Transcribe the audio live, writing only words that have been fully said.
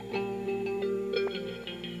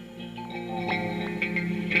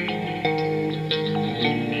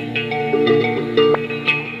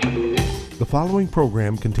following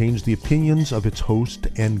program contains the opinions of its host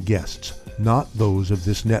and guests, not those of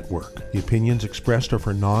this network. The opinions expressed are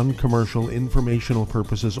for non-commercial informational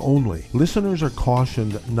purposes only. Listeners are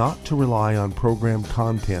cautioned not to rely on program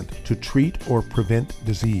content to treat or prevent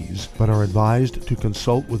disease, but are advised to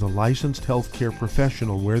consult with a licensed healthcare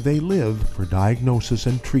professional where they live for diagnosis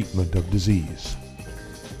and treatment of disease.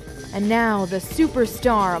 And now, the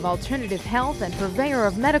superstar of alternative health and purveyor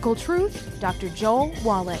of medical truth, Dr. Joel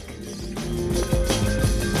Wallach.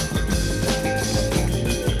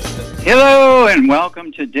 Hello and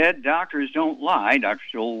welcome to Dead Doctors Don't Lie. Dr.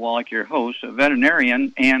 Joel Wallach, your host, a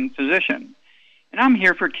veterinarian and physician. And I'm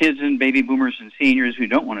here for kids and baby boomers and seniors who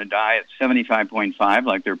don't want to die at 75.5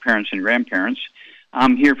 like their parents and grandparents.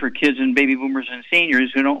 I'm here for kids and baby boomers and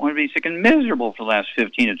seniors who don't want to be sick and miserable for the last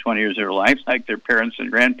 15 to 20 years of their life like their parents and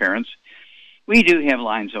grandparents. We do have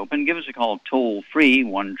lines open. Give us a call toll-free,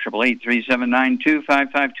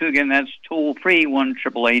 1-888-379-2552. Again, that's toll-free,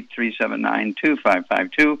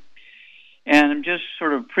 1-888-379-2552. And I'm just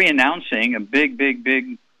sort of pre-announcing a big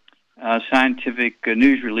scientific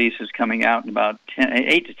news release is coming out in about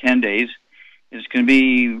 8 to 10 days. It's going to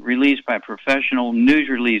be released by a professional news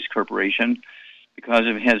release corporation because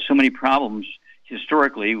it has so many problems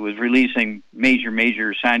historically with releasing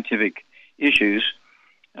major scientific issues.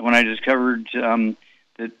 And when I discovered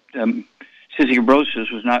that cystic fibrosis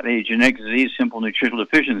was not a genetic disease, simple nutritional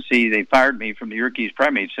deficiency, they fired me from the Yerkes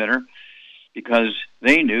Primate Center because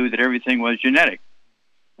they knew that everything was genetic.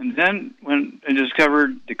 And then when I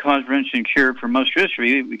discovered the cause, prevention, cure for muscular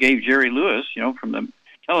dystrophy, we gave Jerry Lewis, from the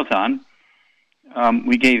telethon,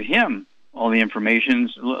 we gave him all the information,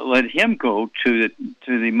 let him go to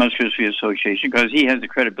the Muscular Dystrophy Association because he has the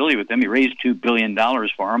credibility with them. He raised $2 billion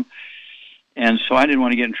for him. And so I didn't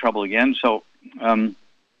want to get in trouble again. So gave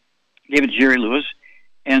it to Jerry Lewis.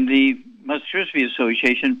 And the Muscular Dystrophy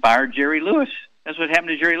Association fired Jerry Lewis. That's what happened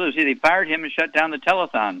to Jerry Lewis. They fired him and shut down the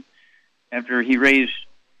telethon after he raised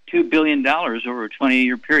 $2 billion over a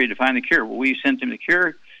 20-year period to find the cure. Well, we sent him the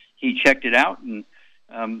cure. He checked it out and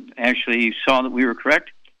actually saw that we were correct.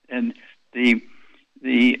 And the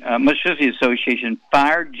Muscular Dystrophy Association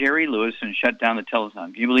fired Jerry Lewis and shut down the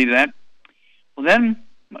telethon. Can you believe that? Well, then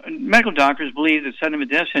medical doctors believe that sudden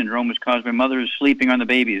death syndrome was caused by mothers sleeping on the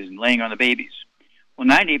babies and laying on the babies. Well,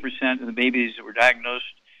 98% of the babies that were diagnosed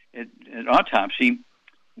at autopsy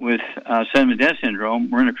with sudden death syndrome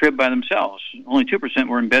were in a crib by themselves. Only 2%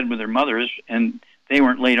 were in bed with their mothers, and they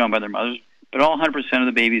weren't laid on by their mothers. But all 100% of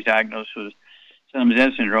the babies diagnosed with sudden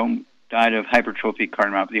death syndrome died of hypertrophic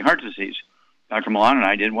cardiomyopathy heart disease. Dr. Milan and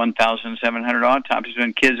I did 1,700 autopsies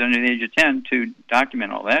on kids under the age of 10 to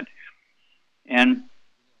document all that. And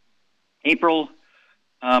April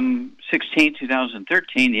 16,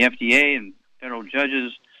 2013, the FDA and federal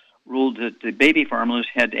judges ruled that the baby formulas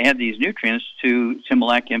had to add these nutrients to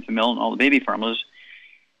Similac, Enfamil, and all the baby formulas.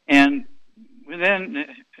 And within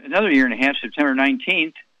another year and a half, September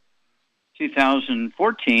 19th,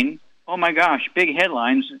 2014, oh my gosh, big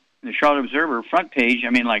headlines in the Charlotte Observer front page,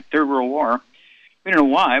 like Third World War. We don't know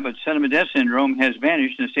why, but sudden death syndrome has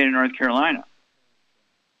vanished in the state of North Carolina.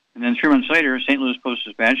 And then 3 months later, St. Louis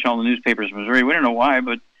Post-Dispatch, all the newspapers in Missouri, we don't know why,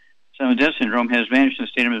 but sudden death syndrome has vanished in the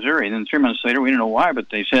state of Missouri. And then 3 months later, we don't know why, but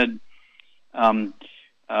they said the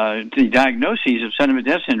diagnoses of sudden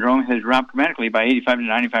death syndrome has dropped dramatically by 85 to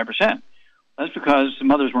 95%. That's because the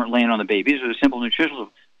mothers weren't laying on the babies. It was a simple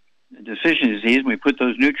nutritional deficiency disease. When we put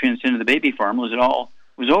those nutrients into the baby formulas, it all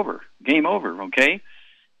was over. Game over, okay?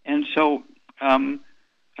 And so I've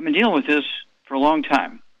been dealing with this for a long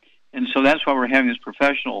time. And so that's why we're having this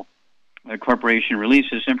professional corporation release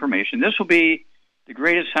this information. This will be the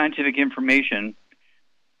greatest scientific information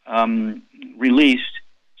released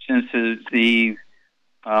since the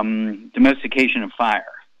domestication of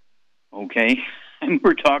fire, okay? And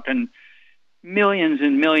we're talking millions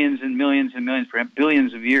and millions and millions and millions, perhaps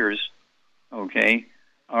billions of years, okay,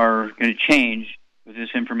 are going to change with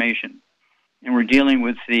this information. And we're dealing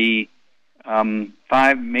with the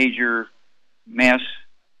 5 major mass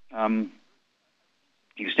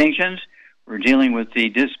extinctions. We're dealing with the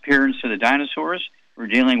disappearance of the dinosaurs. We're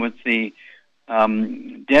dealing with the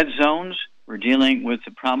dead zones. We're dealing with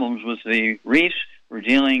the problems with the reefs. We're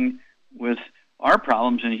dealing with our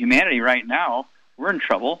problems in humanity right now. We're in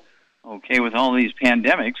trouble, okay, with all these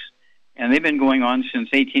pandemics. And they've been going on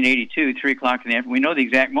since 1882, 3 o'clock in the afternoon. We know the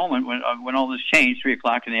exact moment when all this changed, 3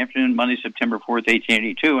 o'clock in the afternoon, Monday, September 4th,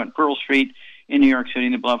 1882, on Pearl Street in New York City,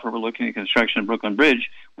 in the bluff overlooking the construction of Brooklyn Bridge,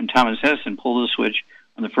 when Thomas Edison pulled the switch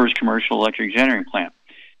on the first commercial electric generating plant.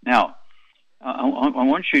 Now, I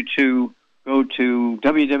want you to go to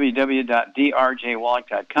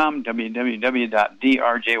www.drjwallach.com,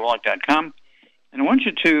 www.drjwallach.com, And I want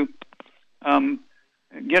you to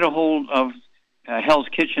get a hold of Hell's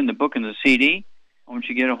Kitchen, the book and the CD. I want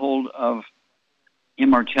you to get a hold of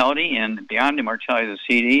Immortality and Beyond Immortality, the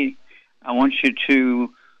CD. I want you to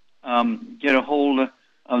get a hold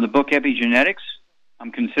of the book Epigenetics.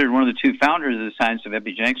 I'm considered one of the two founders of the science of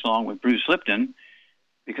epigenetics, along with Bruce Lipton,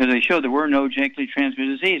 because they showed there were no genetically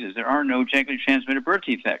transmitted diseases. There are no genetically transmitted birth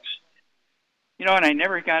defects. And I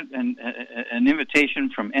never got an invitation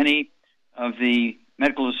from any of the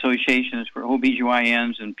medical associations for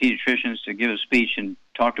OBGYNs and pediatricians to give a speech and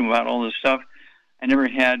talk to them about all this stuff. I never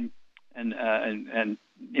had an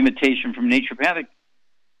invitation from naturopathic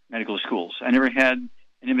medical schools. I never had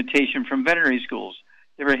an invitation from veterinary schools.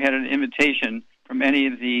 Never had an invitation from any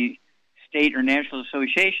of the state or national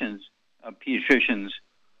associations of pediatricians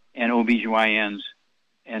and OBGYNs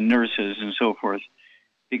and nurses and so forth,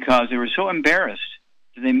 because they were so embarrassed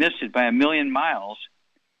that they missed it by a million miles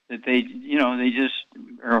that they just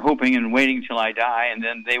are hoping and waiting till I die, and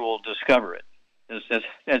then they will discover it.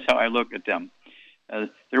 That's how I look at them.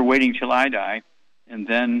 They're waiting till I die, and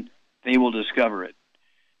then they will discover it.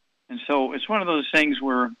 And so it's one of those things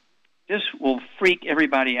where this will freak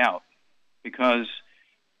everybody out, because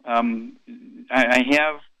I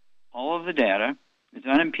have all of the data. It's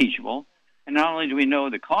unimpeachable. And not only do we know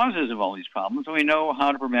the causes of all these problems, but we know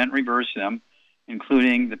how to prevent and reverse them,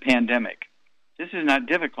 including the pandemic. This is not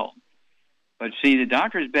difficult. But see, the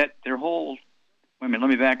doctors bet their whole... Wait a minute, let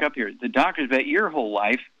me back up here. The doctors bet your whole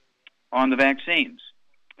life on the vaccines.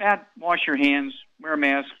 Wash your hands, wear a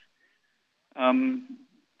mask,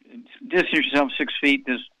 distance yourself 6 feet.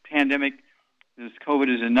 This pandemic, this COVID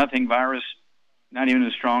is a nothing virus, not even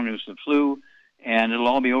as strong as the flu, and it'll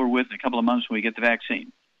all be over with in a couple of months when we get the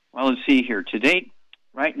vaccine. Well, let's see here. To date,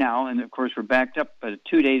 right now, and of course we're backed up, but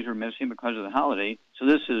 2 days we're missing because of the holiday. So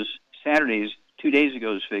this is Saturday's, 2 days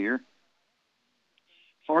ago's figure.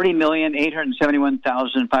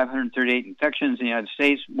 40,871,538 infections in the United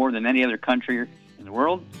States, more than any other country in the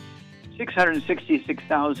world.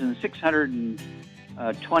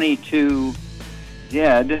 666,622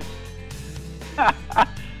 dead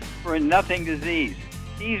for a nothing disease.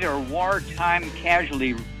 These are wartime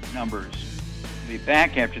casualty numbers. We'll be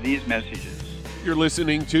back after these messages. You're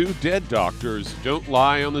listening to Dead Doctors Don't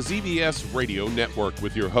Lie on the ZBS Radio Network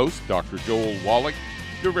with your host, Dr. Joel Wallach.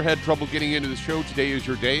 If you ever had trouble getting into the show, today is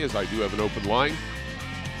your day, as I do have an open line.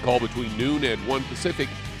 Call between noon and 1 Pacific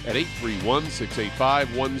at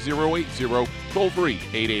 831-685-1080. Toll free,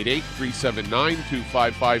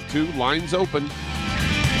 888-379-2552. Lines open.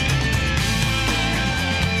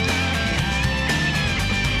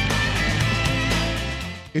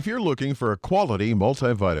 If you're looking for a quality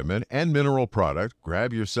multivitamin and mineral product,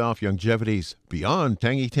 grab yourself Youngevity's Beyond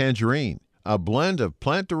Tangy Tangerine, a blend of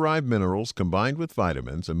plant-derived minerals combined with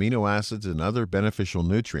vitamins, amino acids, and other beneficial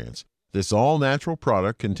nutrients. This all-natural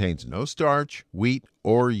product contains no starch, wheat,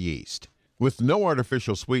 or yeast, with no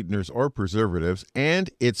artificial sweeteners or preservatives,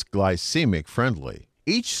 and it's glycemic friendly.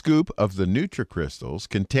 Each scoop of the NutriCrystals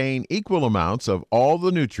contain equal amounts of all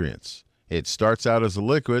the nutrients. It starts out as a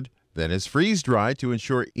liquid, then is freeze-dried to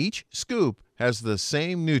ensure each scoop has the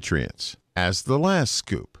same nutrients as the last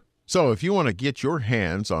scoop. So if you want to get your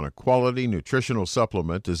hands on a quality nutritional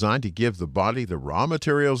supplement designed to give the body the raw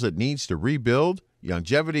materials it needs to rebuild,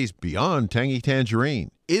 Youngevity's Beyond Tangy Tangerine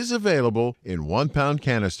is available in 1-pound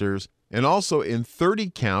canisters and also in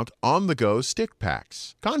 30-count on-the-go stick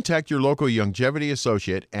packs. Contact your local Youngevity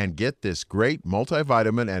associate and get this great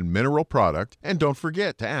multivitamin and mineral product. And don't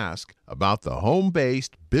forget to ask about the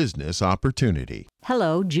home-based business opportunity.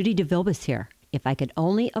 Hello, Judy DeVilbus here. If I could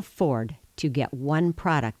only afford to get one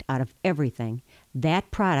product out of everything,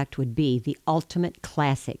 that product would be the Ultimate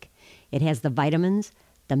Classic. It has the vitamins,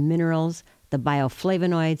 the minerals, the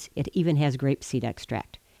bioflavonoids. It even has grapeseed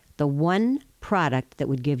extract. The one product that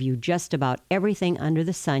would give you just about everything under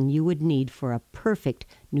the sun you would need for a perfect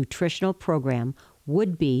nutritional program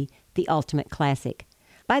would be the Ultimate Classic.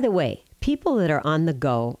 By the way, people that are on the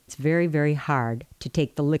go, it's very, very hard to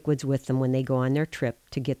take the liquids with them when they go on their trip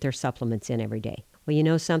to get their supplements in every day. Well, you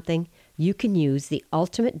know something? You can use the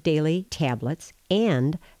Ultimate Daily tablets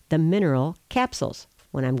and the mineral capsules.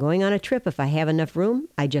 When I'm going on a trip, if I have enough room,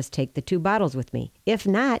 I just take the 2 bottles with me. If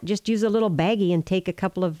not, just use a little baggie and take a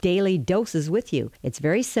couple of daily doses with you. It's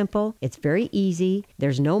very simple. It's very easy.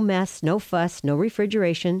 There's no mess, no fuss, no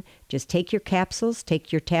refrigeration. Just take your capsules,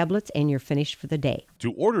 take your tablets, and you're finished for the day.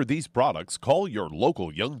 To order these products, call your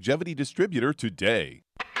local Youngevity distributor today.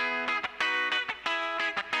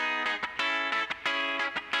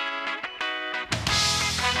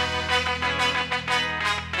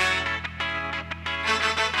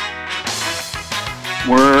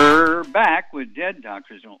 We're back. back with Dead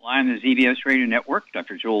Doctors Don't Lie on the ZBS Radio Network.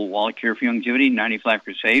 Dr. Joel Wallach here for Longevity 95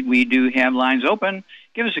 Crusade. We do have lines open.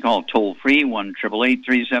 Give us a call toll-free,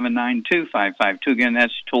 1-888-379-2552. Again,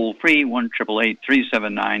 that's toll-free,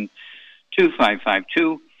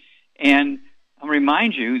 1-888-379-2552. And I'll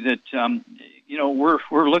remind you that,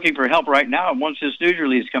 we're looking for help right now. And once this news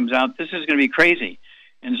release comes out, this is going to be crazy.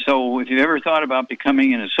 And so if you've ever thought about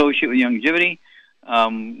becoming an associate with Longevity,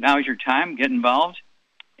 now's your time. Get involved.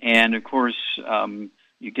 And, of course,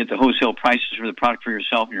 you get the wholesale prices for the product for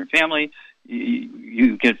yourself and your family.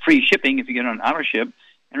 You get free shipping if you get on auto ship.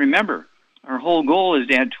 And remember, our whole goal is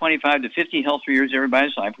to add 25 to 50 healthier years to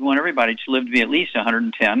everybody's life. We want everybody to live to be at least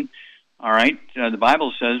 110. All right? The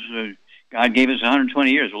Bible says God gave us 120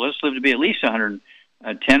 years. Well, let's live to be at least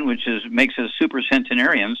 110, which makes us super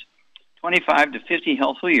centenarians. 25 to 50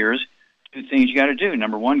 healthful years. Two things you got to do.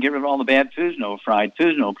 Number one, get rid of all the bad foods, no fried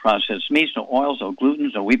foods, no processed meats, no oils, no gluten,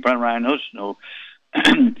 no wheat, brown, rye, no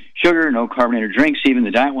sugar, no carbonated drinks. Even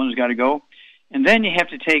the diet ones got to go. And then you have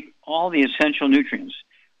to take all the essential nutrients.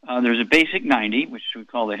 There's a basic 90, which we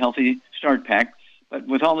call the Healthy Start Pack. But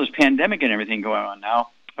with all this pandemic and everything going on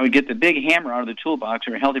now, I would get the big hammer out of the toolbox,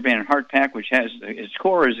 or a Healthy Brain and Heart Pack, which has its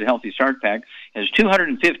core is the Healthy Start Pack, has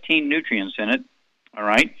 215 nutrients in it. All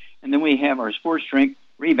right, and then we have our Sports Drink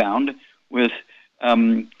Rebound with,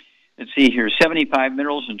 75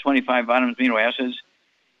 minerals and 25 vitamins, amino acids.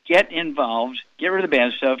 Get involved. Get rid of the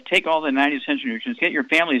bad stuff. Take all the 90 essential nutrients. Get your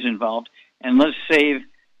families involved, and let's save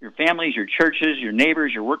your families, your churches, your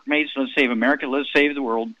neighbors, your workmates. Let's save America. Let's save the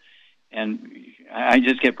world. And I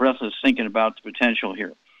just get breathless thinking about the potential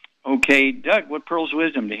here. Okay, Doug, what pearls of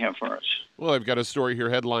wisdom do you have for us? Well, I've got a story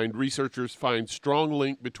here headlined, Researchers Find Strong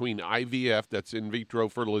Link Between IVF, that's in vitro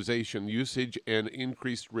fertilization, usage and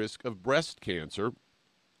increased risk of breast cancer.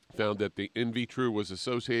 Found that the in vitro was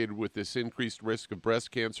associated with this increased risk of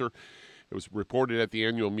breast cancer. It was reported at the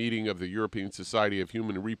annual meeting of the European Society of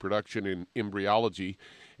Human Reproduction and Embryology,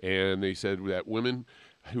 and they said that women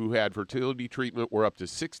who had fertility treatment were up to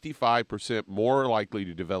 65% more likely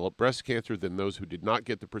to develop breast cancer than those who did not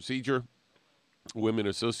get the procedure. Women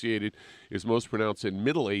associated is most pronounced in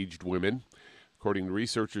middle-aged women. According to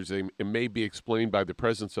researchers, it may be explained by the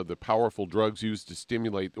presence of the powerful drugs used to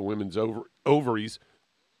stimulate the women's ovaries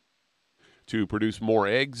to produce more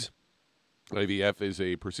eggs. IVF is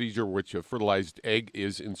a procedure which a fertilized egg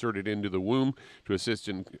is inserted into the womb to assist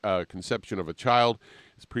in conception of a child.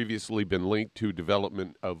 It's previously been linked to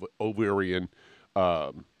development of ovarian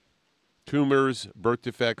tumors, birth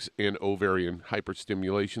defects, and ovarian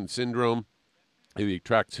hyperstimulation syndrome. They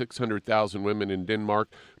tracked 600,000 women in Denmark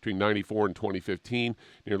between 1994 and 2015.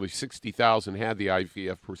 Nearly 60,000 had the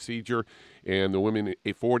IVF procedure, and the women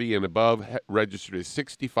 40 and above registered a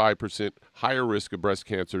 65% higher risk of breast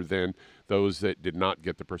cancer than those that did not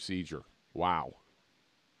get the procedure. Wow.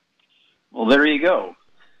 Well, there you go.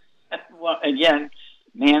 Well, again,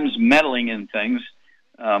 man's meddling in things.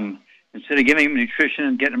 Instead of giving them nutrition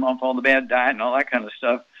and getting them off all the bad diet and all that kind of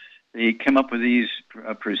stuff, they come up with these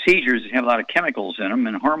procedures that have a lot of chemicals in them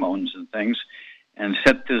and hormones and things, and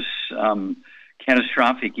set this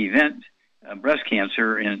catastrophic event, breast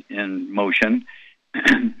cancer, in motion.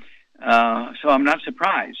 So I'm not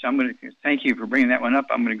surprised. I'm going to thank you for bringing that one up.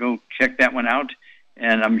 I'm going to go check that one out,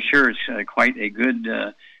 and I'm sure it's quite a good.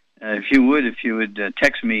 If you would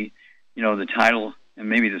text me, the title and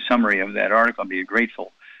maybe the summary of that article, I'd be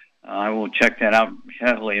grateful. I will check that out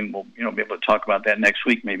heavily, and we'll be able to talk about that next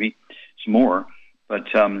week, maybe some more. But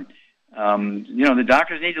the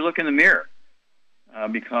doctors need to look in the mirror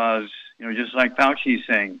because just like Fauci is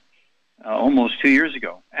saying almost 2 years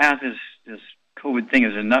ago, this COVID thing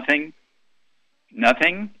is a nothing.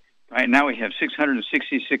 Right now we have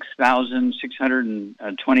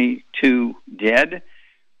 666,622 dead,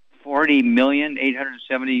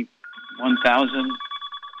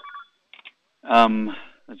 40,871,000.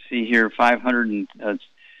 Let's see here,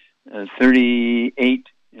 538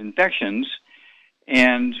 infections,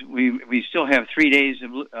 and we still have 3 days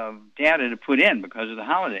of data to put in because of the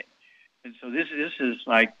holiday. And so this is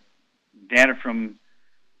like data from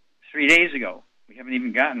 3 days ago. We haven't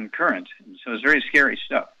even gotten current, and so it's very scary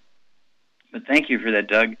stuff. But thank you for that,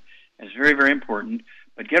 Doug. It's very, very important.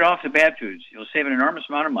 But get off the bad foods. You'll save an enormous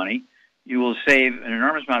amount of money. You will save an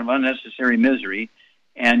enormous amount of unnecessary misery,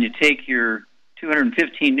 and you take your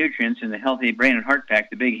 215 nutrients in the Healthy Brain and Heart Pack,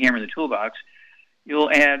 the big hammer in the toolbox, you'll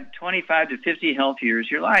add 25 to 50 healthy years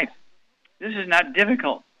to your life. This is not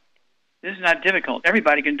difficult.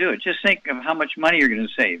 Everybody can do it. Just think of how much money you're going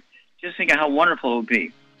to save. Just think of how wonderful it would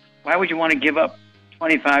be. Why would you want to give up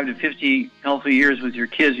 25 to 50 healthy years with your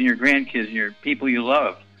kids and your grandkids and your people you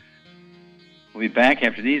love? We'll be back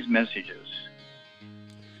after these messages.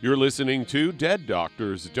 You're listening to Dead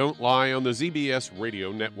Doctors Don't Lie on the ZBS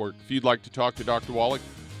Radio Network. If you'd like to talk to Dr. Wallach,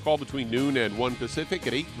 call between noon and 1 Pacific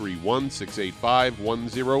at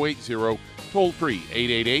 831-685-1080. Toll free,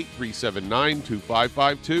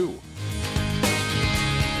 888-379-2552.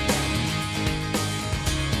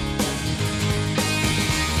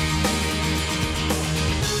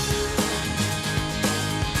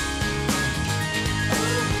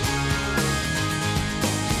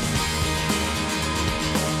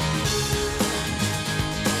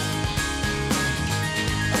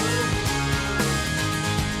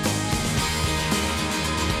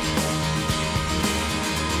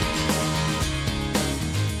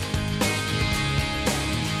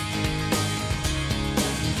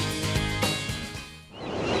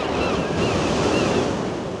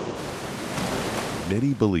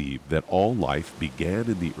 Many believe that all life began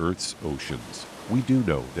in the Earth's oceans. We do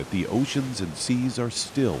know that the oceans and seas are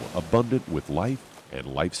still abundant with life and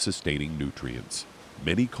life-sustaining nutrients.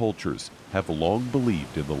 Many cultures have long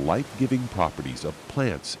believed in the life-giving properties of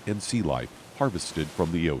plants and sea life harvested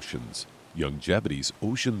from the oceans. Youngevity's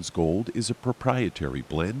Ocean's Gold is a proprietary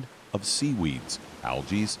blend of seaweeds,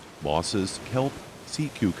 algae, mosses, kelp, sea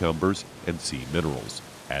cucumbers, and sea minerals,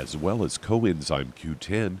 as well as coenzyme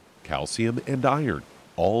Q10, calcium, and iron,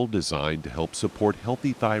 all designed to help support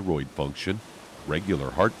healthy thyroid function,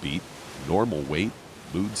 regular heartbeat, normal weight,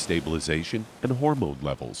 mood stabilization, and hormone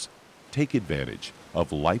levels. Take advantage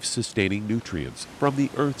of life-sustaining nutrients from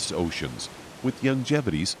the Earth's oceans with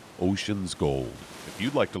Youngevity's Ocean's Gold. If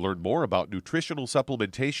you'd like to learn more about nutritional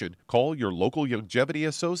supplementation, call your local Youngevity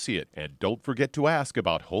associate, and don't forget to ask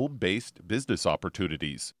about home-based business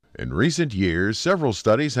opportunities. In recent years, several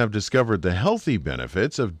studies have discovered the healthy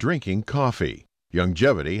benefits of drinking coffee.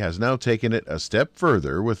 Youngevity has now taken it a step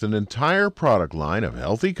further with an entire product line of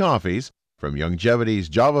healthy coffees from Youngevity's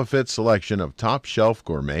JavaFit selection of top-shelf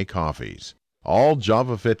gourmet coffees. All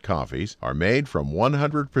JavaFit coffees are made from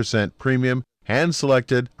 100% premium,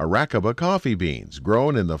 hand-selected Arabica coffee beans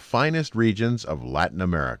grown in the finest regions of Latin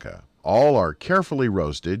America. All are carefully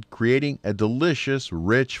roasted, creating a delicious,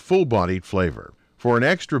 rich, full-bodied flavor. For an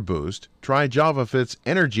extra boost, try JavaFit's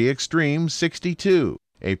Energy Extreme 62,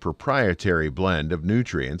 a proprietary blend of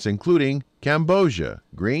nutrients including Cambogia,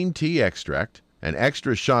 green tea extract, an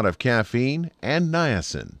extra shot of caffeine, and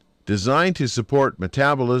niacin, designed to support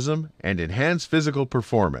metabolism and enhance physical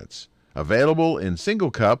performance. Available in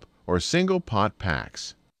single cup or single pot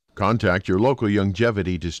packs. Contact your local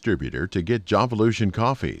Youngevity distributor to get Jovolution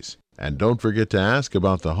coffees. And don't forget to ask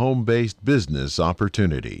about the home-based business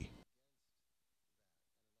opportunity.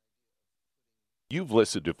 You've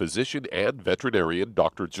listened to physician and veterinarian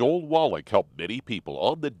Dr. Joel Wallach help many people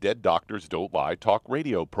on the Dead Doctors Don't Lie talk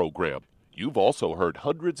radio program. You've also heard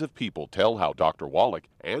hundreds of people tell how Dr. Wallach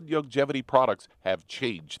and Youngevity products have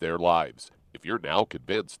changed their lives. If you're now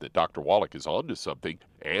convinced that Dr. Wallach is onto something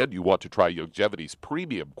and you want to try Youngevity's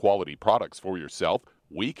premium quality products for yourself,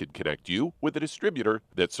 we can connect you with a distributor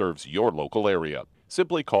that serves your local area.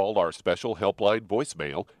 Simply call our special helpline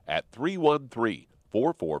voicemail at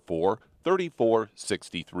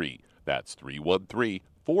 313-444-3463. That's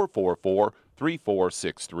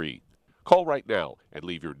 313-444-3463. Call right now and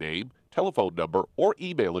leave your name, telephone number, or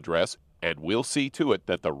email address, and we'll see to it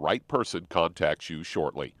that the right person contacts you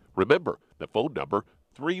shortly. Remember, the phone number,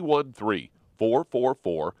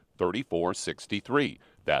 313-444-3463.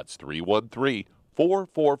 That's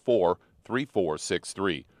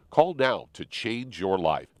 313-444-3463. Call now to change your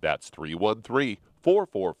life. That's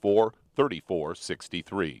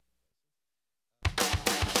 313-444-3463.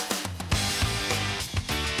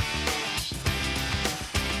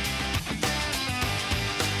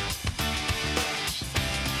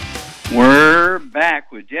 We're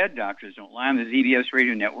back with Dead Doctors Don't Lie on the ZBS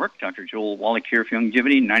Radio Network. Dr. Joel Wallach here for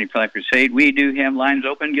Youngevity, 95 Crusade. We do have lines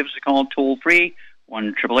open. Give us a call toll-free,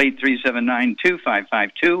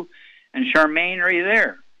 1-888-379-2552. And Charmaine, are you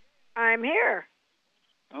there? I'm here.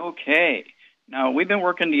 Okay. Now, we've been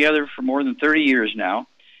working together for more than 30 years now.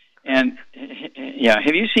 And, yeah,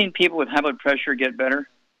 have you seen people with high blood pressure get better?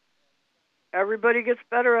 Everybody gets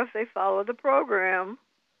better if they follow the program.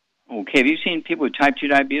 Okay. Have you seen people with type 2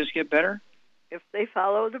 diabetes get better? If they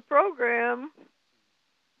follow the program.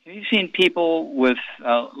 Have you seen people with,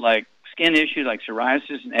 like, skin issues like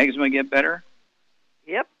psoriasis and eczema get better?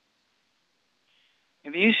 Yep.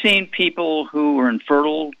 Have you seen people who are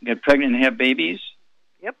infertile get pregnant and have babies?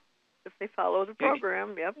 Yep. If they follow the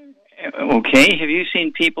program, yep. Okay. Have you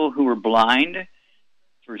seen people who were blind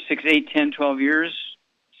for 6, 8, 10, 12 years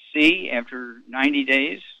see after 90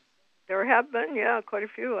 days? There have been, yeah, quite a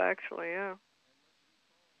few, actually, yeah.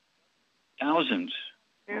 Thousands.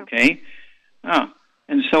 Yeah. Okay. Oh,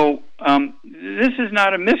 And so this is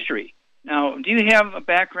not a mystery. Now, do you have a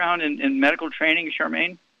background in medical training,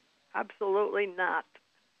 Charmaine? Absolutely not.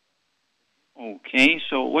 Okay,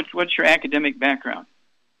 so what's your academic background?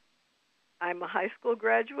 I'm a high school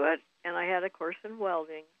graduate, and I had a course in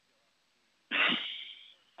welding.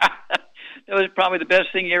 That was probably the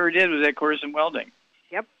best thing you ever did, was that course in welding.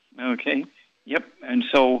 Yep. Okay. Yep. And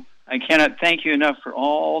so I cannot thank you enough for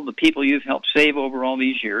all the people you've helped save over all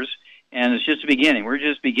these years. And it's just the beginning. We're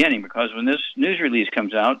just beginning, because when this news release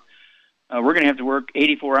comes out, we're going to have to work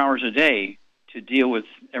 84 hours a day to deal with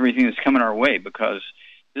everything that's coming our way, because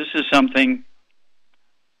this is something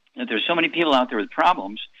that there's so many people out there with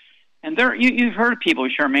problems. And you've heard of people,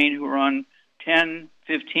 Charmaine, who are on 10,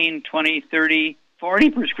 15, 20, 30, 40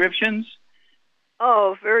 prescriptions.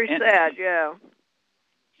 Oh, very sad, yeah.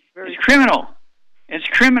 It's criminal. It's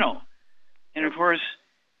criminal. And, of course,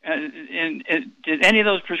 did any of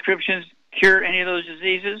those prescriptions cure any of those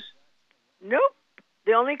diseases? Nope.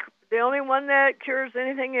 The only one that cures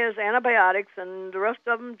anything is antibiotics, and the rest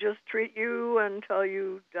of them just treat you until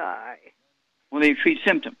you die. Well, they treat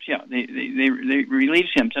symptoms, yeah. They relieve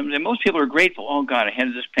symptoms, and most people are grateful. Oh, God, I had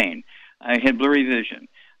this pain. I had blurry vision.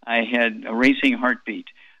 I had a racing heartbeat.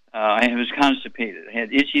 I was constipated. I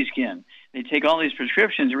had itchy skin. They take all these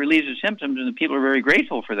prescriptions, it relieves the symptoms, and the people are very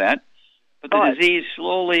grateful for that. But the disease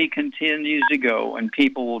slowly continues to go, and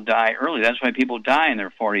people will die early. That's why people die in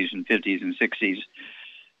their 40s and 50s and 60s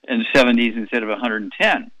and 70s instead of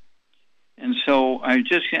 110. And so I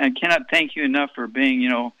cannot thank you enough for being,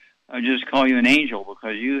 I just call you an angel,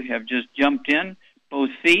 because you have just jumped in, both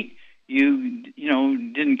feet. You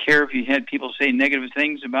didn't care if you had people say negative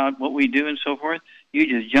things about what we do and so forth. You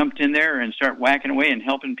just jumped in there and start whacking away and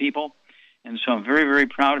helping people. And so I'm very, very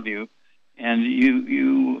proud of you. And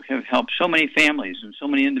you have helped so many families and so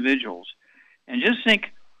many individuals. And just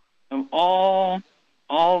think of all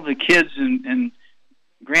the kids and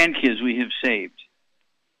grandkids we have saved.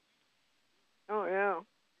 Oh, yeah.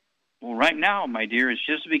 Well, right now, my dear, it's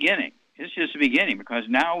just the beginning. It's just the beginning, because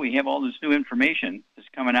now we have all this new information that's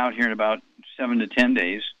coming out here in about 7 to 10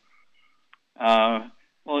 days. Well,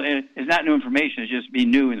 it's not new information. It's just being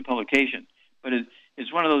new in the publication. But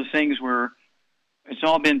it's one of those things where it's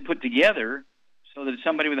all been put together so that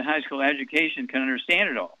somebody with a high school education can understand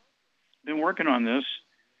it all. I've been working on this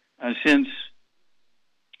since,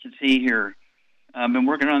 let's see here, I've been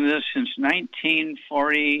working on this since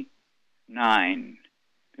 1949.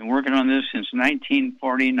 Been working on this since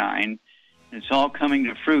 1949, and it's all coming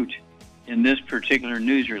to fruit in this particular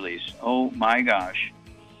news release. Oh, my gosh.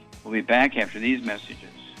 We'll be back after these messages.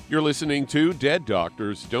 You're listening to Dead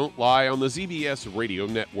Doctors Don't Lie on the ZBS Radio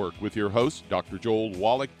Network with your host, Dr. Joel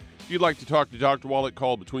Wallach. If you'd like to talk to Dr. Wallach,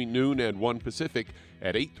 call between noon and 1 Pacific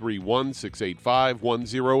at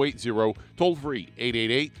 831-685-1080, toll free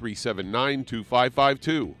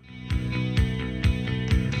 888-379-2552.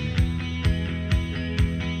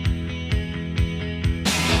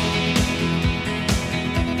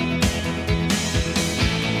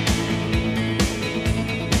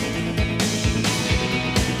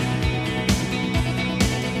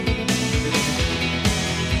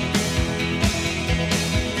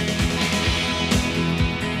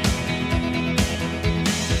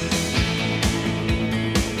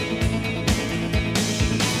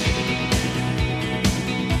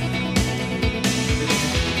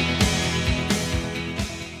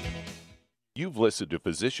 Listen to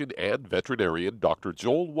physician and veterinarian Dr.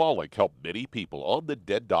 Joel Wallach help many people on the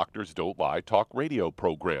Dead Doctors Don't Lie talk radio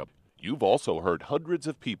program. You've also heard hundreds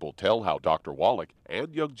of people tell how Dr. Wallach and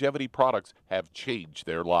Youngevity products have changed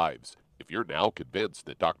their lives. If you're now convinced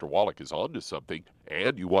that Dr. Wallach is onto something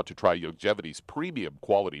and you want to try Youngevity's premium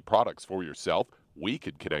quality products for yourself, we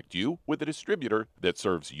can connect you with a distributor that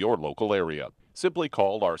serves your local area. Simply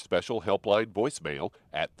call our special helpline voicemail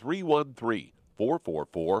at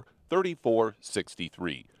 313-444-3463.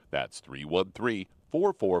 That's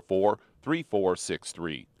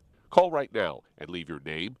 313-444-3463. Call right now and leave your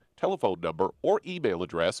name, telephone number, or email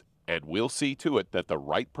address, and we'll see to it that the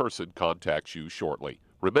right person contacts you shortly.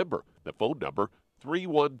 Remember, the phone number,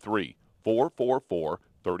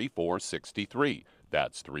 313-444-3463.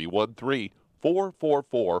 That's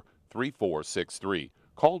 313-444-3463.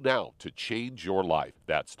 Call now to change your life.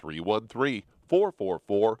 That's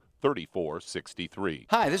 313-444-3463.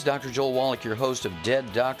 Hi, this is Dr. Joel Wallach, your host of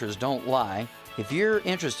Dead Doctors Don't Lie. If you're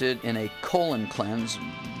interested in a colon cleanse,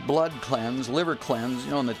 blood cleanse, liver cleanse,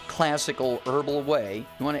 in the classical herbal way,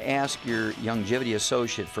 you want to ask your Youngevity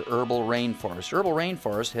associate for Herbal Rainforest. Herbal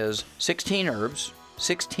Rainforest has 16 herbs,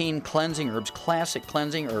 16 cleansing herbs, classic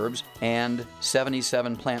cleansing herbs, and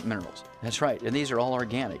 77 plant minerals. That's right, and these are all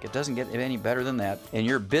organic. It doesn't get any better than that. In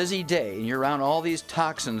your busy day, and you're around all these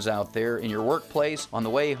toxins out there in your workplace, on the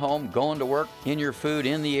way home, going to work, in your food,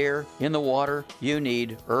 in the air, in the water, you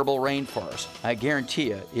need Herbal Rainforest. I guarantee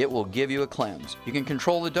you, it will give you a cleanse. You can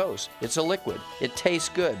control the dose. It's a liquid. It tastes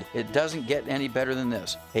good. It doesn't get any better than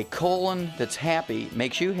this. A colon that's happy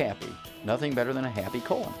makes you happy. Nothing better than a happy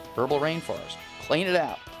colon. Herbal Rainforest. Clean it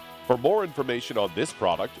out. For more information on this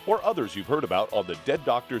product or others you've heard about on the Dead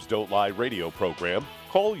Doctors Don't Lie radio program,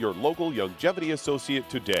 call your local Youngevity associate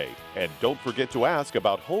today. And don't forget to ask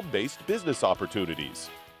about home-based business opportunities.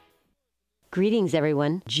 Greetings,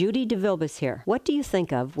 everyone. Judy DeVilbus here. What do you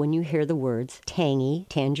think of when you hear the words tangy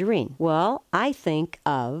tangerine? Well, I think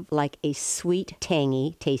of like a sweet,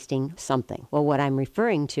 tangy tasting something. Well, what I'm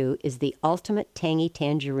referring to is the Ultimate Tangy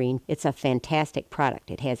Tangerine. It's a fantastic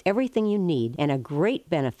product. It has everything you need, and a great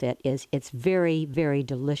benefit is it's very, very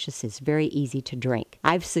delicious. It's very easy to drink.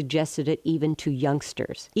 I've suggested it even to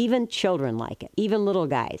youngsters. Even children like it. Even little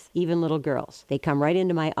guys. Even little girls. They come right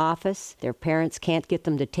into my office. Their parents can't get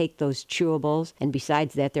them to take those chewables, and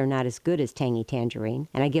besides that, they're not as good as Tangy Tangerine.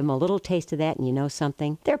 And I give them a little taste of that, and you know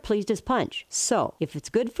something? They're pleased as punch. So, if it's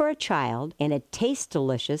good for a child and it tastes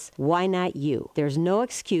delicious, why not you? There's no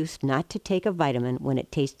excuse not to take a vitamin when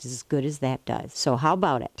it tastes as good as that does. So how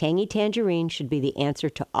about it? Tangy Tangerine should be the answer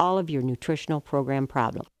to all of your nutritional program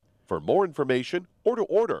problems. For more information or to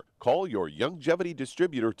order, call your Youngevity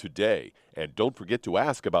distributor today. And don't forget to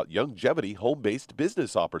ask about Youngevity home-based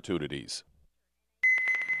business opportunities.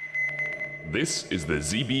 This is the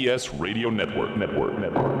ZBS Radio Network.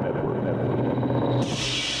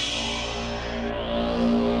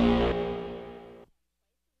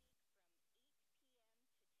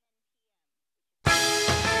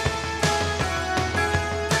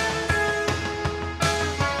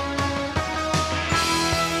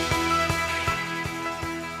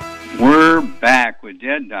 We're back with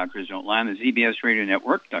Dead Doctors Don't Lie on the ZBS Radio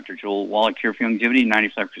Network. Dr. Joel Wallach here for Youngevity,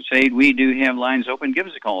 95 Crusade. We do have lines open. Give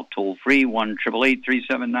us a call, toll-free,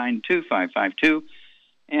 1-888-379-2552.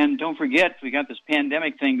 And don't forget, we got this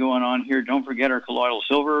pandemic thing going on here. Don't forget our colloidal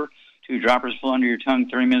silver. 2 droppers flow under your tongue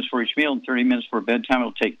 30 minutes for each meal and 30 minutes for bedtime.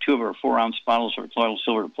 It'll take 2 of our 4-ounce bottles of colloidal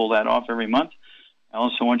silver to pull that off every month. I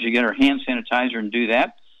also want you to get our hand sanitizer and do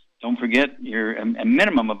that. Don't forget a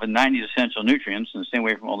minimum of 90 essential nutrients and stay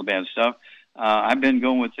away from all the bad stuff. I've been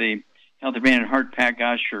going with the Healthy Brain and Heart Pack,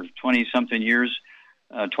 for 20-something years,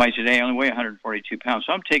 twice a day. I only weigh 142 pounds,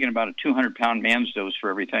 so I'm taking about a 200-pound man's dose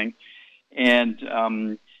for everything. And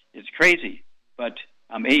it's crazy, but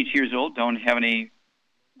I'm 82 years old, don't have any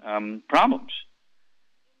problems.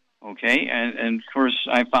 Okay, and of course,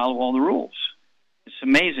 I follow all the rules. It's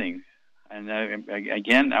amazing. And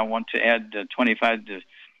again, I want to add 25 to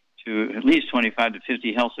at least 25 to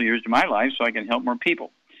 50 healthy years to my life so I can help more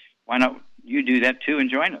people. Why not you do that too and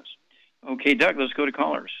join us? Okay, Doug, let's go to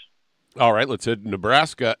callers. All right, let's head to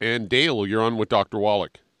Nebraska. And Dale, you're on with Dr.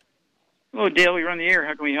 Wallach. Hello, Dale, you're on the air.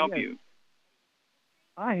 How can we help you?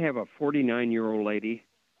 I have a 49-year-old lady,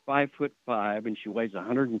 5'5", and she weighs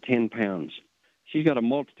 110 pounds. She's got a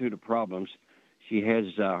multitude of problems. She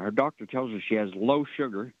has, her doctor tells her she has low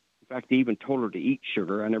sugar. In fact, he even told her to eat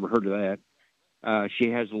sugar. I never heard of that. She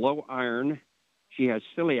has low iron. She has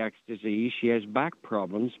celiac disease. She has back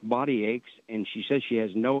problems, body aches, and she says she has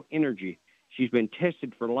no energy. She's been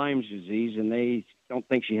tested for Lyme's disease, and they don't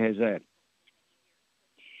think she has that.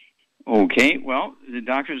 Okay, well, the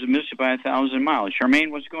doctors have missed it by 1,000 miles. Charmaine,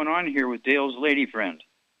 what's going on here with Dale's lady friend?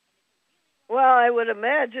 Well, I would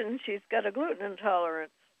imagine she's got a gluten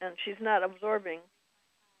intolerance, and she's not absorbing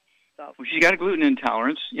stuff. Well, she's got a gluten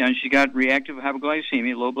intolerance. She's got reactive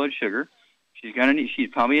hypoglycemia, low blood sugar. She's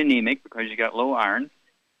probably anemic because she's got low iron.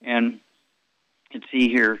 And let's see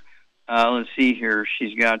here.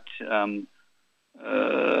 She's got, can't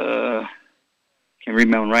read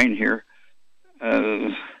my own writing here.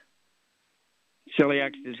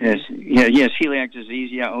 Celiac disease? Yes, celiac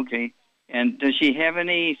disease, okay. And does she have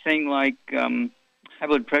anything like high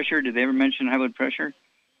blood pressure? Did they ever mention high blood pressure?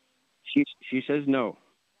 She says no.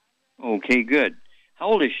 Okay, good.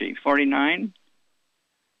 How old is she, 49?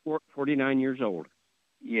 49 years old.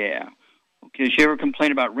 Yeah. Okay, does she ever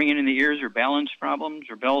complain about ringing in the ears or balance problems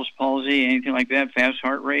or Bell's palsy, anything like that, fast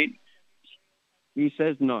heart rate? He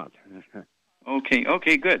says not.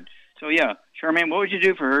 Okay, good. So, Charmaine, what would you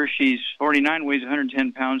do for her? She's 49, weighs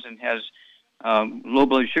 110 pounds, and has low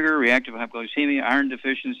blood sugar, reactive hypoglycemia, iron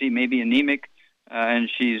deficiency, maybe anemic, and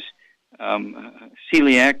she's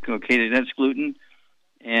celiac. Okay, that's gluten.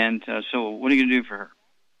 And so what are you going to do for her?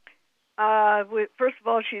 First of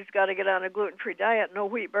all, she's got to get on a gluten-free diet. No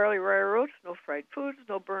wheat, barley, rye, or oats, no fried foods,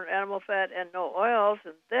 no burnt animal fat, and no oils.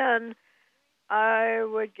 And then I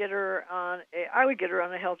would get her on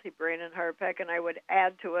a Healthy Brain and Heart Pack, and I would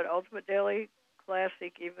add to it Ultimate Daily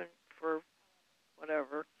Classic, even for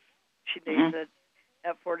whatever she needs it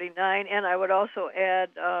at 49. And I would also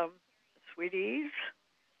add Sweeties.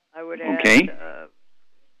 I would add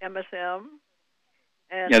MSM.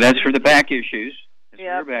 And that's for the back issues. That's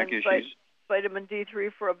for back issues. Vitamin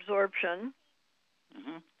D3 for absorption.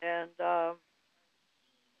 And that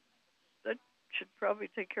should probably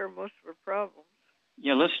take care of most of her problems.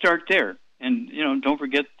 Yeah, let's start there. And, don't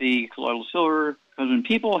forget the colloidal silver, because when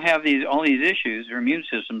people have all these issues, their immune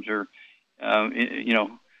systems are,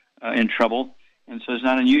 in trouble. And so it's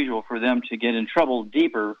not unusual for them to get in trouble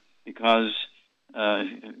deeper because,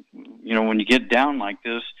 when you get down like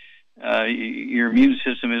this, your immune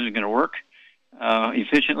system isn't going to work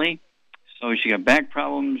efficiently. So she got back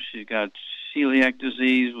problems. She's got celiac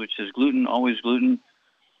disease, which is gluten, always gluten,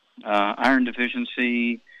 iron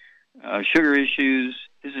deficiency, sugar issues.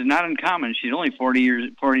 This is not uncommon. She's only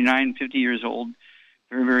 49, 50 years old.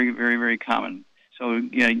 Very, very, very, very common. So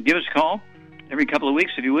give us a call every couple of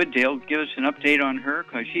weeks, if you would, Dale. Give us an update on her,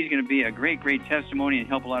 because she's going to be a great, great testimony and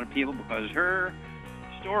help a lot of people, because her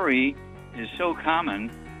story is so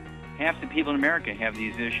common. Half the people in America have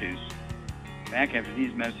these issues. Back after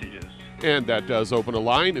these messages. And that does open a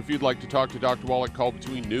line. If you'd like to talk to Dr. Wallach, call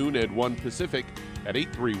between noon and 1 Pacific at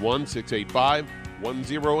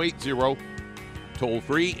 831-685-1080. Toll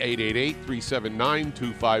free,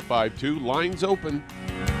 888-379-2552. Lines open.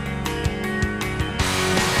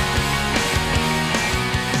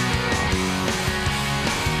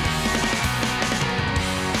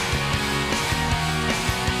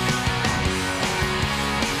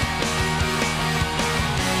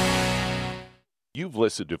 You've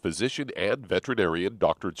listened to physician and veterinarian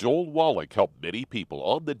Dr. Joel Wallach help many people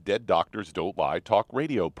on the Dead Doctors Don't Lie talk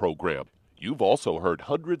radio program. You've also heard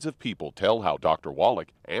hundreds of people tell how Dr. Wallach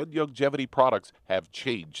and Youngevity products have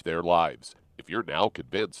changed their lives. If you're now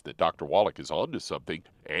convinced that Dr. Wallach is onto something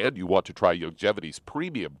and you want to try Youngevity's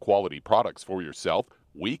premium quality products for yourself,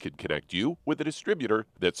 we can connect you with a distributor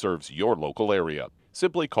that serves your local area.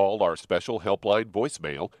 Simply call our special helpline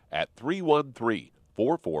voicemail at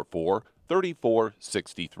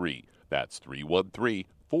 313-444-3463. That's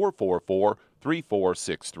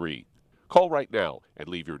 313-444-3463. Call right now and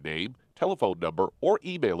leave your name, telephone number, or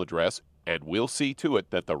email address, and we'll see to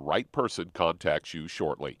it that the right person contacts you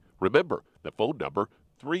shortly. Remember, the phone number,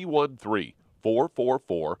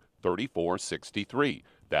 313-444-3463.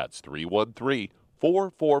 That's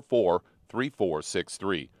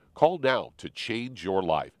 313-444-3463. Call now to change your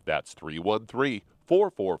life. That's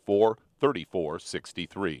 313-444-3463.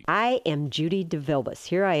 3463. I am Judy DeVilbus.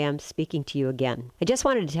 Here I am speaking to you again. I just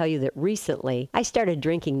wanted to tell you that recently I started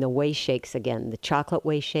drinking the Whey Shakes again, the chocolate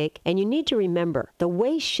Whey Shake. And you need to remember, the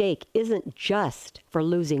Whey Shake isn't just for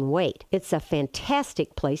losing weight. It's a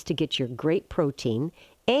fantastic place to get your great protein.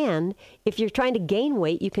 And if you're trying to gain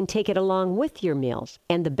weight, you can take it along with your meals.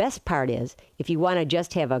 And the best part is, if you want to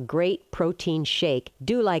just have a great protein shake,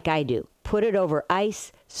 do like I do. Put it over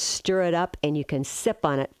ice, stir it up, and you can sip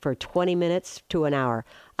on it for 20 minutes to an hour.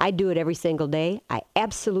 I do it every single day. I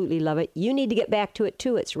absolutely love it. You need to get back to it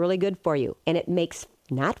too. It's really good for you. And it makes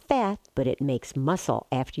not fat, but it makes muscle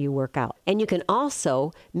after you work out. And you can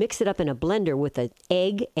also mix it up in a blender with an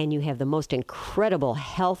egg, and you have the most incredible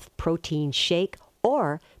health protein shake.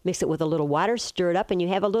 Or mix it with a little water, stir it up, and you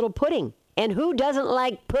have a little pudding. And who doesn't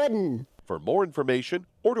like pudding? For more information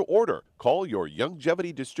or to order, call your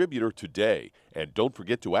Youngevity distributor today. And don't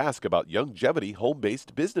forget to ask about Youngevity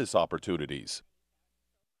home-based business opportunities.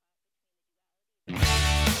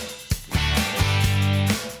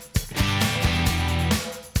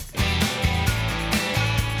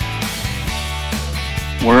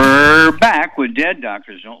 We're back with Dead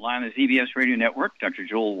Doctors Don't Lie on the ZBS Radio Network. Dr.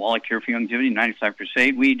 Joel Wallach here for Youngevity, 95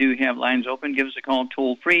 Crusade. We do have lines open. Give us a call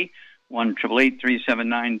toll-free,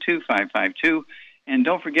 1-888-379-2552. And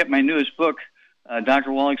don't forget my newest book,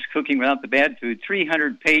 Dr. Wallach's Cooking Without the Bad Food,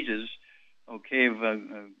 300 pages, of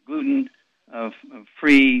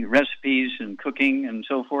gluten-free recipes and cooking and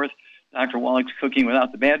so forth. Dr. Wallach's Cooking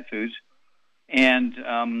Without the Bad Foods. And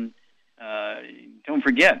don't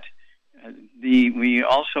forget, we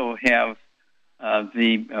also have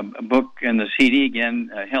the book and the CD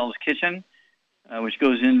again, Hell's Kitchen, which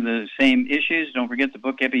goes into the same issues. Don't forget the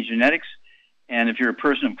book Epigenetics. And if you're a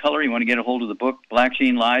person of color, you want to get a hold of the book Black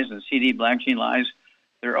Gene Lies and the CD Black Gene Lies.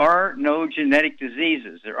 There are no genetic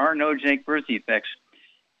diseases. There are no genetic birth defects.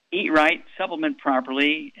 Eat right, supplement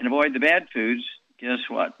properly, and avoid the bad foods. Guess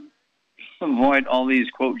what? Avoid all these,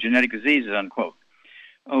 quote, genetic diseases, unquote.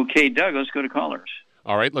 Okay, Doug, let's go to callers.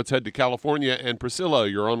 All right, let's head to California. And Priscilla,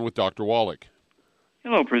 you're on with Dr. Wallach.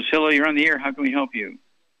 Hello, Priscilla. You're on the air. How can we help you?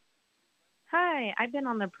 Hi, I've been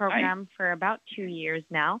on the program for about 2 years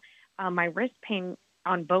now. My wrist pain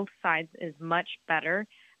on both sides is much better.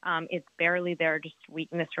 It's barely there, just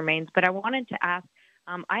weakness remains. But I wanted to ask,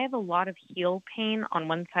 I have a lot of heel pain on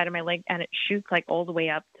one side of my leg, and it shoots like all the way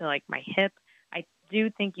up to like my hip. I do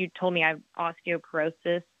think you told me I have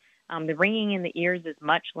osteoporosis. The ringing in the ears is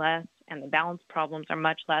much less, and the balance problems are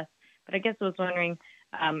much less. But I guess I was wondering,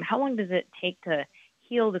 how long does it take to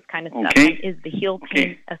heal this kind of stuff? And is the heel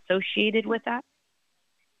pain associated with that?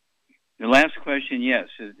 The last question, yes,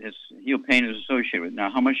 it's heel pain is associated with it.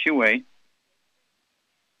 Now, how much do you weigh?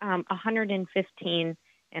 115,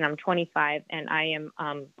 and I'm 25, and I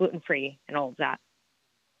am gluten-free and all of that.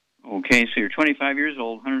 Okay, so you're 25 years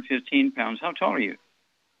old, 115 pounds. How tall are you?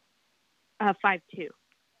 5'2".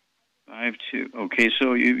 5'2". Okay,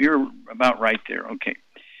 so you're about right there. Okay.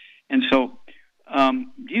 And so,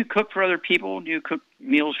 do you cook for other people? Do you cook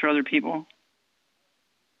meals for other people?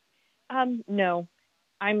 No.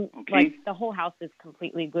 I'm like the whole house is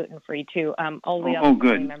completely gluten-free too. All the other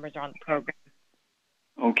family members are on the program.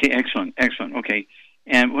 Okay, excellent. Okay.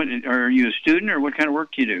 And what are you a student, or what kind of work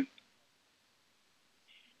do you do?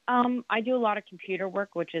 I do a lot of computer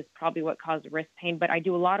work, which is probably what caused wrist pain, but I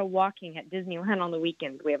do a lot of walking at Disneyland on the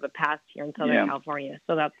weekends. We have a pass here in Southern California,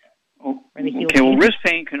 so that's where the heel pain. Well, wrist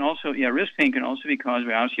pain can also be caused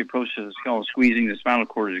by osteoporosis of the skull, squeezing the spinal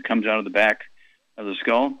cord as it comes out of the back of the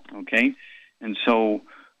skull. Okay, and so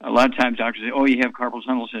a lot of times doctors say, "Oh, you have carpal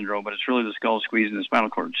tunnel syndrome," but it's really the skull squeezing the spinal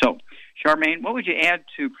cord. So, Charmaine, what would you add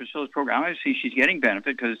to Priscilla's program? Obviously, she's getting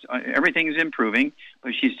benefit because everything is improving,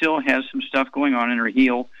 but she still has some stuff going on in her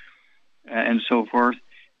heel and so forth,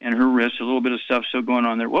 and her wrist, a little bit of stuff still going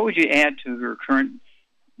on there. What would you add to her current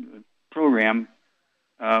program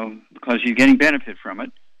because you're getting benefit from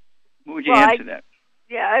it? What would you add to that?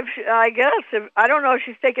 Yeah, I guess. I don't know if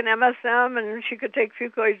she's taking MSM, and she could take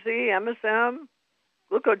Fucoid Z, MSM,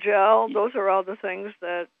 Glucogel. Those are all the things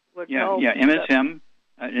that would help. Yeah, MSM.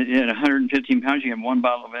 At 115 pounds, you have one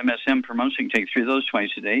bottle of MSM per month. So you can take 3 of those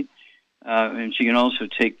twice a day. And she can also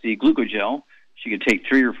take the Glucogel. She could take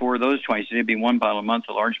 3 or 4 of those twice a day. It'd be 1 bottle a month,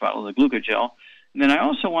 a large bottle of the Glucogel. And then I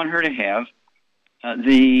also want her to have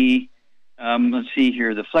the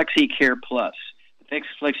FlexiCare Plus. The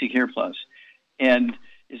FlexiCare Plus. And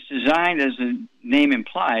it's designed, as the name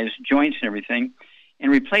implies, joints and everything,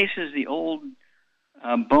 and replaces the old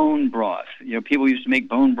bone broth. You know, people used to make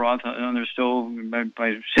bone broth on their stove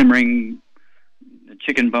by simmering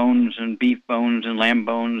chicken bones and beef bones and lamb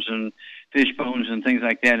bones and fish bones and things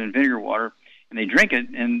like that in vinegar water, and they drink it,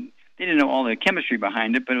 and they didn't know all the chemistry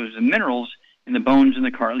behind it, but it was the minerals in the bones and the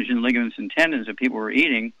cartilage and ligaments and tendons that people were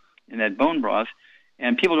eating in that bone broth,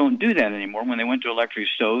 and people don't do that anymore when they went to electric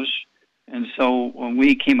stoves. And so when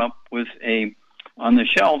we came up with a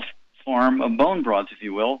on-the-shelf form of bone broth, if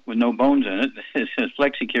you will, with no bones in it, it says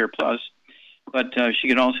FlexiCare Plus. But she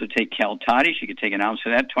could also take Cal-Toddy. She could take an ounce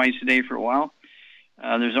of that twice a day for a while.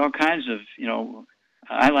 There's all kinds of,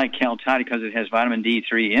 I like Cal-Toddy because it has vitamin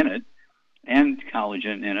D3 in it and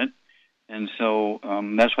collagen in it. And so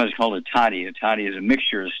that's why it's called a toddy. A toddy is a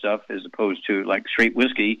mixture of stuff as opposed to like straight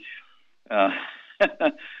whiskey.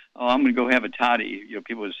 Oh, I'm going to go have a toddy,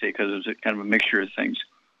 people would say, because it's kind of a mixture of things.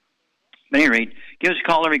 But at any rate, give us a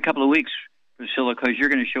call every couple of weeks, Priscilla, because you're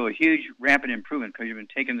going to show a huge, rapid improvement because you've been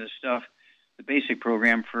taking this stuff, the basic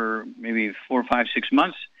program, for maybe 4, 5, 6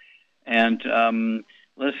 months. And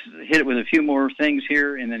let's hit it with a few more things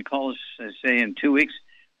here and then call us, say, in 2 weeks.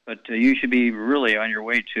 But you should be really on your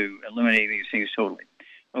way to eliminating these things totally.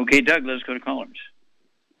 Okay, Doug, let's go to callers.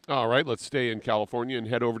 All right, let's stay in California and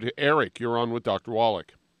head over to Eric. You're on with Dr.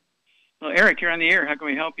 Wallach. Well, Eric, you're on the air. How can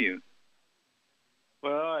we help you?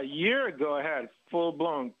 Well, a year ago, I had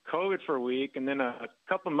full-blown COVID for a week, and then a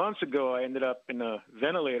couple months ago, I ended up in a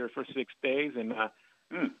ventilator for 6 days, and I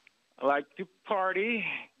like to party.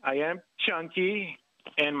 I am chunky,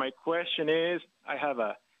 and my question is, I have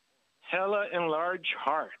a hella enlarged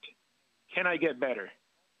heart. Can I get better?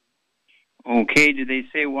 Okay, did they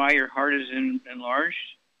say why your heart is enlarged?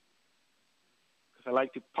 Because I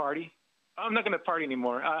like to party. I'm not going to party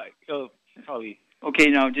anymore. Probably. Okay,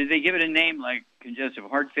 now, did they give it a name like congestive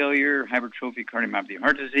heart failure, hypertrophic cardiomyopathy,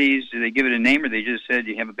 heart disease? Did they give it a name, or they just said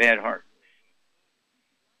you have a bad heart?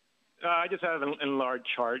 I just have an enlarged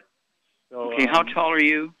heart. So, okay, how tall are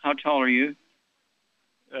you?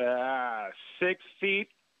 6 feet,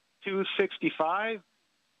 265.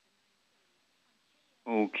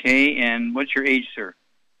 Okay, and what's your age, sir?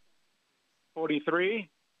 43.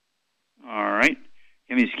 All right.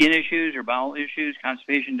 Have any skin issues or bowel issues,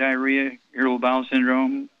 constipation, diarrhea, irritable bowel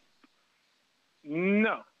syndrome?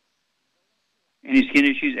 No. Any skin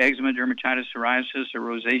issues, eczema, dermatitis, psoriasis, or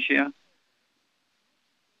rosacea?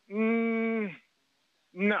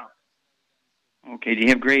 No. Okay. Do you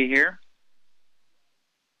have gray hair?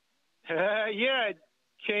 Yeah, it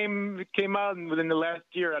came out within the last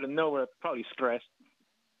year out of nowhere. Probably stress.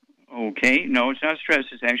 Okay. No, it's not stress.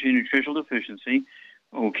 It's actually a nutritional deficiency.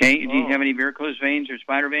 Okay. Do you have any varicose veins or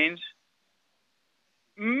spider veins?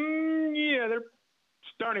 Yeah, they're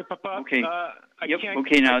starting to pop up. Okay. Yep.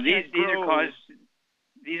 Okay. Now these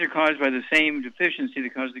are caused by the same deficiency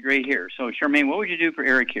that caused the gray hair. So, Charmaine, what would you do for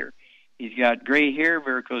Eric here? He's got gray hair,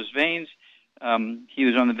 varicose veins. He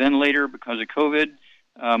was on the ventilator because of COVID.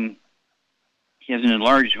 He has an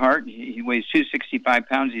enlarged heart. He weighs 265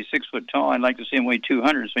 pounds. He's 6 foot tall. I'd like to see him weigh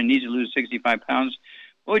 200, so he needs to lose 65 pounds.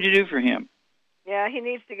 What would you do for him? Yeah, he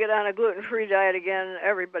needs to get on a gluten-free diet again.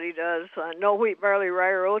 Everybody does. No wheat, barley, rye,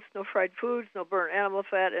 or oats, no fried foods, no burnt animal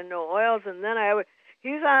fat, and no oils. And then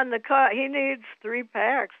he's on the cut. He needs 3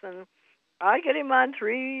 packs, and I'd get him on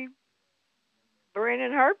 3 brain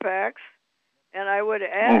and heart packs. And I would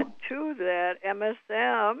add to that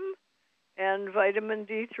MSM and vitamin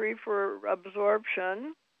D3 for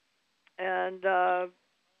absorption. And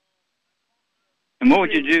what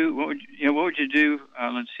would you do? What would you do?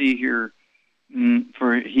 Let's see here.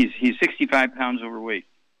 He's 65 pounds overweight.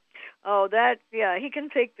 Oh, he can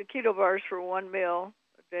take the keto bars for 1 meal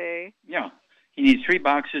a day. Yeah. He needs 3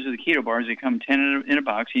 boxes of the keto bars. They come 10 in a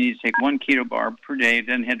box. He needs to take 1 keto bar per day. It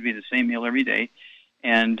doesn't have to be the same meal every day.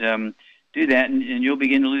 And do that, and you'll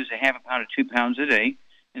begin to lose a half a pound to 2 pounds a day.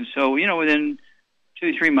 And so, within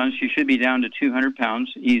 2-3 months, you should be down to 200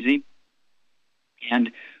 pounds, easy. And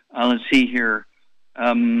let's see here.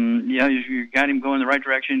 You got him going in the right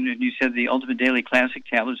direction. You said the Ultimate Daily Classic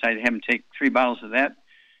tablets. I'd have him take 3 bottles of that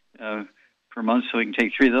per month, so he can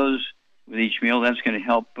take 3 of those with each meal. That's going to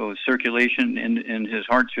help with circulation in his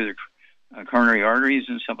heart through the coronary arteries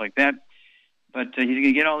and stuff like that. But he's going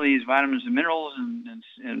to get all these vitamins and minerals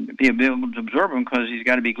and be able to absorb them because he's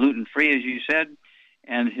got to be gluten-free, as you said.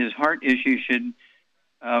 And his heart issues should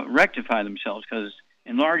rectify themselves because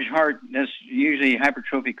enlarged heart, that's usually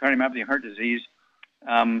hypertrophic cardiomyopathy heart disease.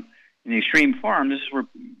 In the extreme form, this is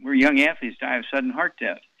where young athletes die of sudden heart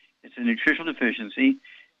death. It's a nutritional deficiency,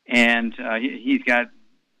 and he's got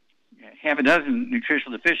half a dozen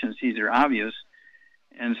nutritional deficiencies that are obvious.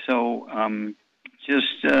 And so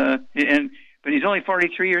but he's only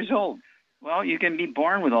 43 years old. Well, you can be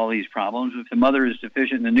born with all these problems if the mother is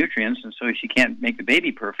deficient in the nutrients, and so she can't make the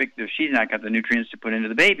baby perfect if she's not got the nutrients to put into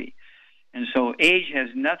the baby. And so age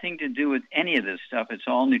has nothing to do with any of this stuff. It's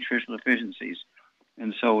all nutritional deficiencies.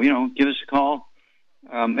 And so, give us a call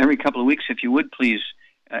every couple of weeks, if you would, please,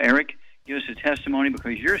 Eric. Give us a testimony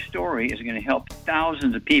because your story is going to help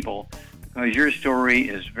thousands of people because your story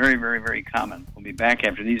is very, very, very common. We'll be back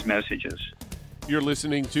after these messages. You're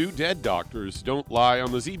listening to Dead Doctors Don't Lie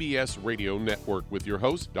on the ZBS Radio Network with your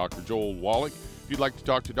host, Dr. Joel Wallach. If you'd like to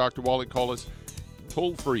talk to Dr. Wallach, call us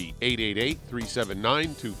toll-free,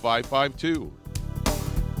 888-379-2552.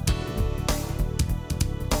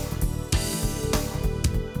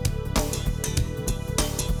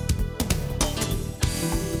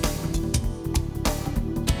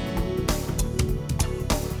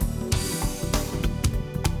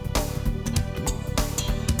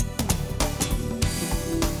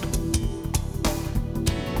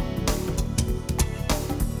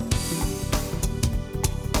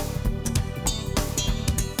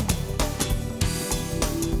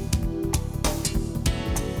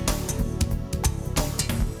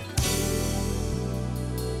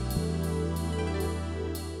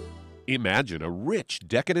 Imagine a rich,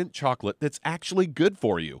 decadent chocolate that's actually good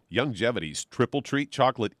for you. Youngevity's Triple Treat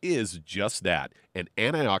chocolate is just that, an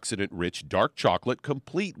antioxidant-rich dark chocolate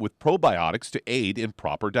complete with probiotics to aid in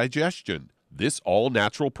proper digestion. This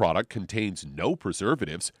all-natural product contains no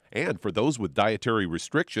preservatives, and for those with dietary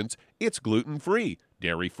restrictions, it's gluten-free,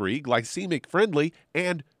 dairy-free, glycemic-friendly,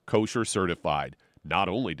 and kosher certified. Not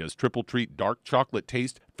only does Triple Treat dark chocolate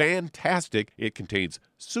taste fantastic, it contains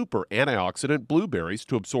super antioxidant blueberries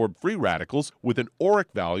to absorb free radicals with an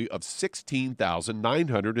ORAC value of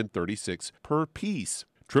 16,936 per piece.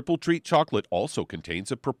 Triple Treat chocolate also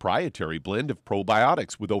contains a proprietary blend of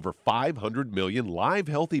probiotics with over 500 million live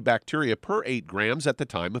healthy bacteria per 8 grams at the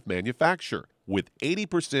time of manufacture. With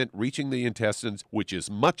 80% reaching the intestines, which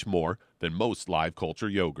is much more, than most live culture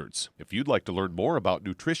yogurts. If you'd like to learn more about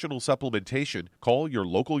nutritional supplementation, call your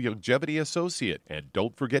local Youngevity associate, and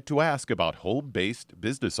don't forget to ask about home-based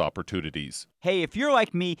business opportunities. Hey, if you're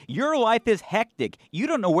like me, your life is hectic. You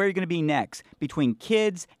don't know where you're going to be next. Between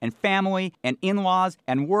kids and family and in-laws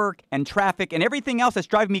and work and traffic and everything else that's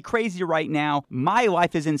driving me crazy right now, my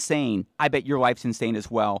life is insane. I bet your life's insane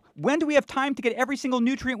as well. When do we have time to get every single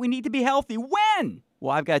nutrient we need to be healthy? When?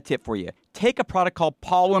 Well, I've got a tip for you. Take a product called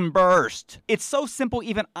Pollen Burst. It's so simple,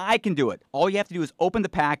 even I can do it. All you have to do is open the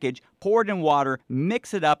package, pour it in water,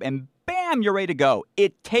 mix it up, and bam, you're ready to go.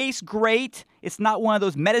 It tastes great. It's not one of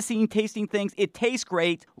those medicine-tasting things. It tastes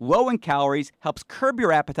great, low in calories, helps curb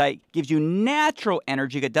your appetite, gives you natural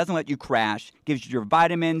energy that doesn't let you crash, gives you your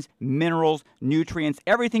vitamins, minerals, nutrients,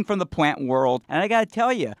 everything from the plant world. And I got to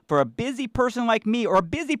tell you, for a busy person like me or a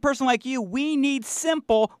busy person like you, we need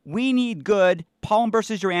simple, we need good. Pollen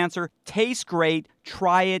Burst is your answer. Tastes great.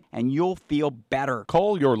 Try it, and you'll feel better.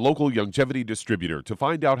 Call your local Youngevity distributor to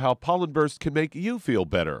find out how Pollen Burst can make you feel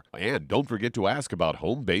better. And don't forget to ask about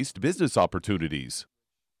home-based business opportunities.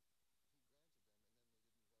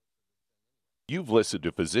 You've listened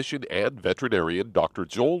to physician and veterinarian Dr.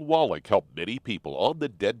 Joel Wallach help many people on the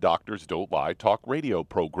Dead Doctors Don't Lie talk radio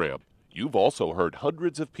program. You've also heard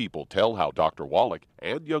hundreds of people tell how Dr. Wallach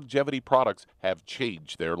and Youngevity products have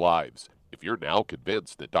changed their lives. If you're now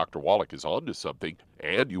convinced that Dr. Wallach is onto something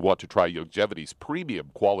and you want to try Youngevity's premium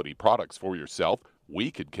quality products for yourself,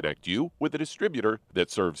 we can connect you with a distributor that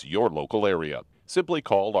serves your local area. Simply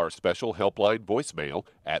call our special helpline voicemail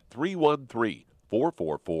at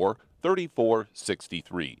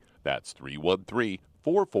 313-444-3463. That's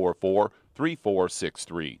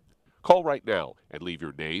 313-444-3463. Call right now and leave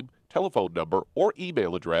your name, telephone number, or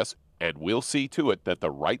email address, and we'll see to it that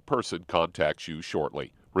the right person contacts you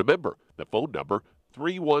shortly. Remember, the phone number,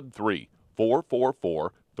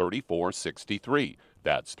 313-444-3463.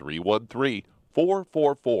 That's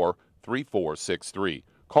 313-444-3463.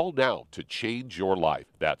 Call now to change your life.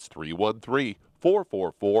 That's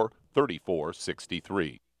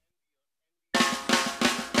 313-444-3463.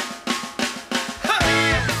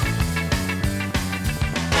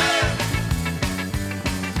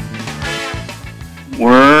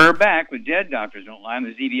 We're back with Dead Doctors Don't Lie on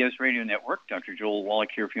the ZBS Radio Network. Dr. Joel Wallach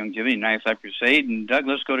here for Youngevity, 95 Crusade. And Doug,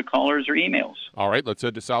 let's go to callers or emails. All right, let's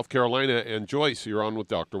head to South Carolina. And Joyce, you're on with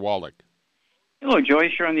Dr. Wallach. Hello,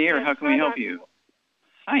 Joyce. You're on the air. Yes, how can we help you?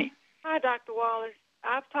 Hi. Hi, Dr. Wallace.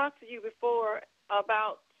 I've talked to you before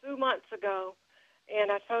about 2 months ago,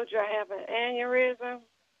 and I told you I have an aneurysm,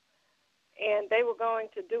 and they were going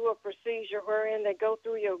to do a procedure wherein they go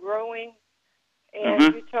through your growing, and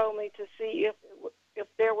you told me to see if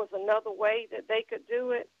there was another way that they could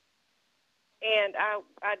do it. And I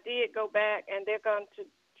did go back, and they're going to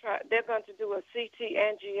do a CT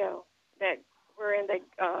angio wherein they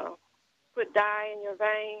put dye in your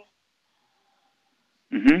vein.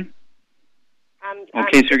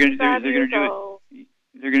 Okay, so they're going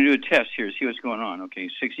to do a test here, see what's going on. Okay,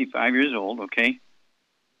 65 years old. Okay.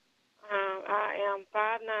 I am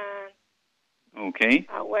 5'9". Okay.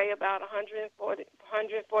 I weigh about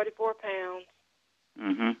 144 pounds.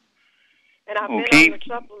 And I've been on the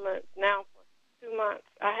supplements now for 2 months.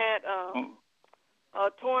 I had a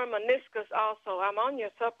torn meniscus also. I'm on your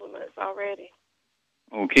supplements already.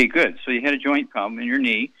 Okay, good. So you had a joint problem in your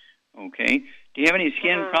knee. Okay. Do you have any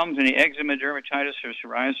skin problems, any eczema, dermatitis, or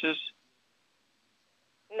psoriasis?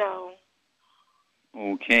 No.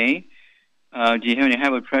 Okay. Do you have any high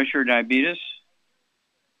blood pressure or diabetes?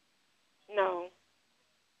 No.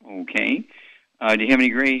 Okay. Do you have any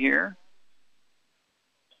gray hair?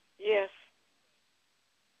 Yes.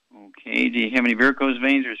 Okay. Do you have any varicose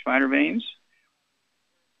veins or spider veins?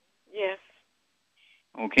 Yes.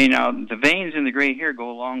 Okay. Now, the veins in the gray hair go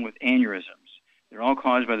along with aneurysms. They're all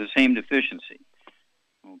caused by the same deficiency.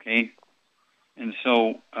 Okay? And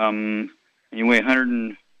so, you weigh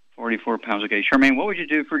 144 pounds. Okay, Charmaine, what would you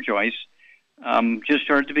do for Joyce? Just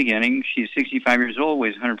start at the beginning. She's 65 years old,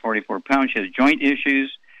 weighs 144 pounds. She has joint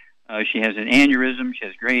issues. She has an aneurysm. She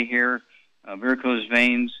has gray hair, varicose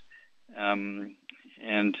veins. And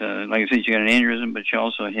like I said, she got an aneurysm, but she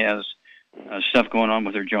also has stuff going on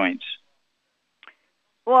with her joints.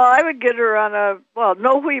 Well, I would get her on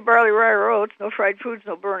no wheat, barley, rye, or oats, no fried foods,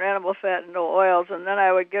 no burnt animal fat, and no oils. And then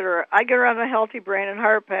I'd get her on a Healthy Brain and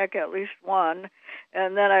Heart Pack, at least one.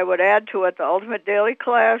 And then I would add to it the Ultimate Daily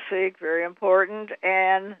Classic, very important,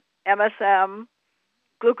 and MSM,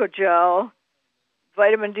 Glucogel,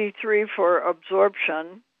 vitamin D3 for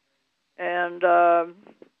absorption. And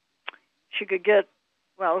she could get,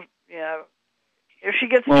 if she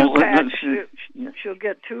gets 2 packs, she'll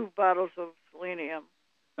get 2 bottles of selenium.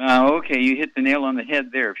 Okay, you hit the nail on the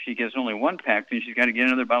head there. If she gets only one pack, then she's got to get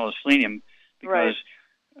another bottle of selenium, because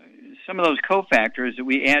some of those cofactors that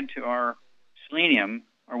we add to our selenium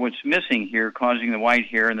are what's missing here, causing the white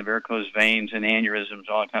hair and the varicose veins and aneurysms,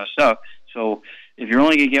 all that kind of stuff. So if you're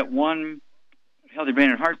only going to get one Healthy Brain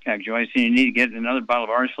and Heart pack, Joyce, then you need to get another bottle of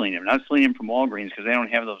our selenium, not selenium from Walgreens, because they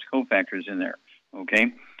don't have those cofactors in there,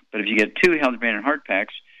 okay? But if you get 2 Healthy Brain and Heart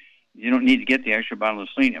packs, you don't need to get the extra bottle of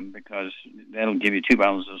selenium, because that'll give you 2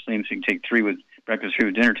 bottles of selenium, so you can take 3 with breakfast, 3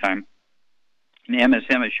 with dinner time. And the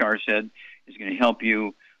MSM, as Shar said, is going to help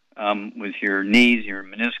you with your knees, your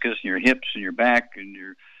meniscus, and your hips, and your back, and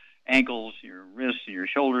your ankles, your wrists, and your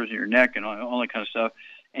shoulders, and your neck, and all that kind of stuff.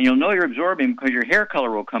 And you'll know you're absorbing because your hair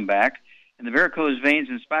color will come back, and the varicose veins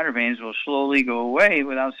and spider veins will slowly go away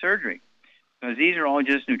without surgery, because these are all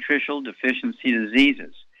just nutritional deficiency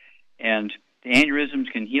diseases. And the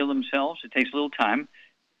aneurysms can heal themselves. It takes a little time,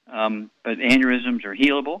 but aneurysms are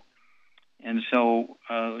healable. And so,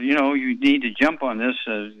 you need to jump on this,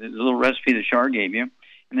 the little recipe that Shar gave you,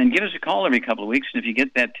 and then give us a call every couple of weeks. And if you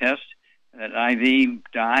get that test, that IV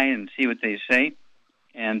dye, and see what they say.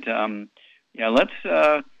 And,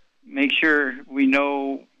 let's make sure we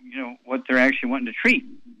know, what they're actually wanting to treat.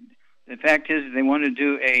 The fact is, they want to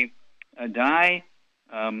do a dye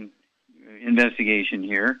investigation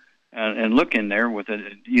here, and look in there with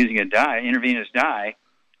using a dye, intravenous dye.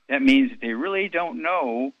 That means that they really don't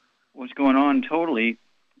know what's going on totally.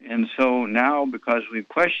 And so now, because we've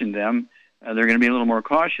questioned them, they're going to be a little more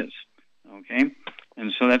cautious, okay?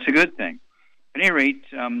 And so that's a good thing. At any rate,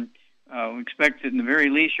 we expect that in the very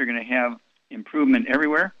least you're going to have improvement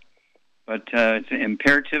everywhere. But it's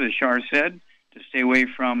imperative, as Shar said, to stay away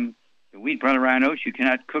from the wheat, barley, rye, and oats. You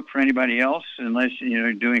cannot cook for anybody else unless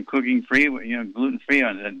you're doing cooking free, gluten free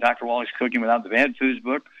on Dr. Wallach's Cooking Without the Bad Foods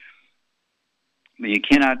book. But you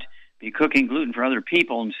cannot be cooking gluten for other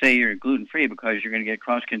people and say you're gluten free, because you're going to get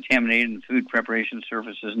cross contaminated in the food preparation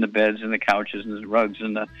surfaces and the beds and the couches and the rugs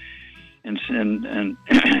and the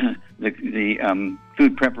the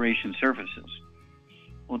food preparation surfaces.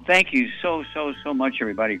 Well, thank you so much,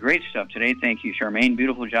 everybody. Great stuff today. Thank you, Charmaine.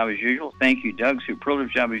 Beautiful job as usual. Thank you, Doug.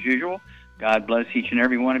 Superlative job as usual. God bless each and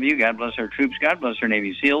every one of you. God bless our troops. God bless our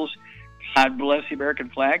Navy SEALs. God bless the American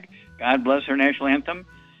flag. God bless our national anthem.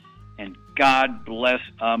 And God bless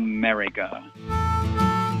America.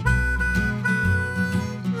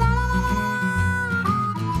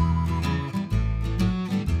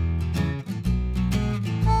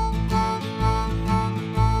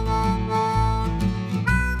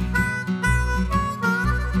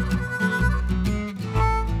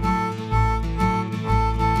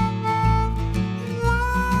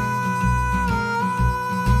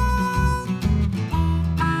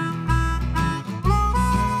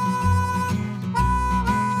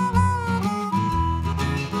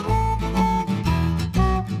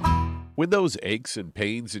 When those aches and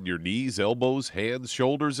pains in your knees, elbows, hands,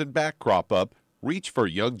 shoulders, and back crop up, reach for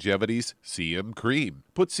Youngevity's CM Cream.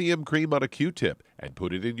 Put CM Cream on a Q-tip and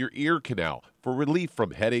put it in your ear canal for relief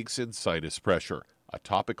from headaches and sinus pressure. A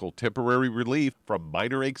topical temporary relief from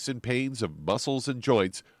minor aches and pains of muscles and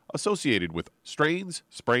joints associated with strains,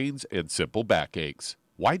 sprains, and simple backaches.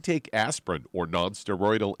 Why take aspirin or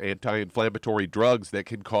non-steroidal anti-inflammatory drugs that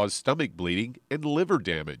can cause stomach bleeding and liver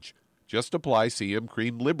damage? Just apply CM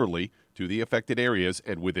Cream liberally to the affected areas,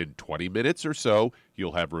 and within 20 minutes or so,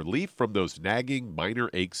 you'll have relief from those nagging minor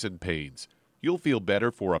aches and pains. You'll feel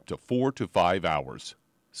better for up to 4 to 5 hours.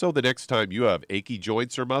 So the next time you have achy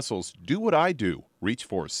joints or muscles, do what I do. Reach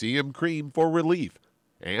for CM Cream for relief.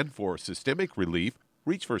 And for systemic relief,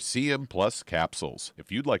 reach for CM Plus capsules.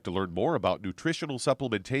 If you'd like to learn more about nutritional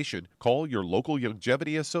supplementation, call your local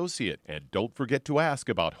Youngevity associate, and don't forget to ask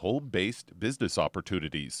about home-based business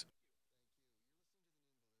opportunities.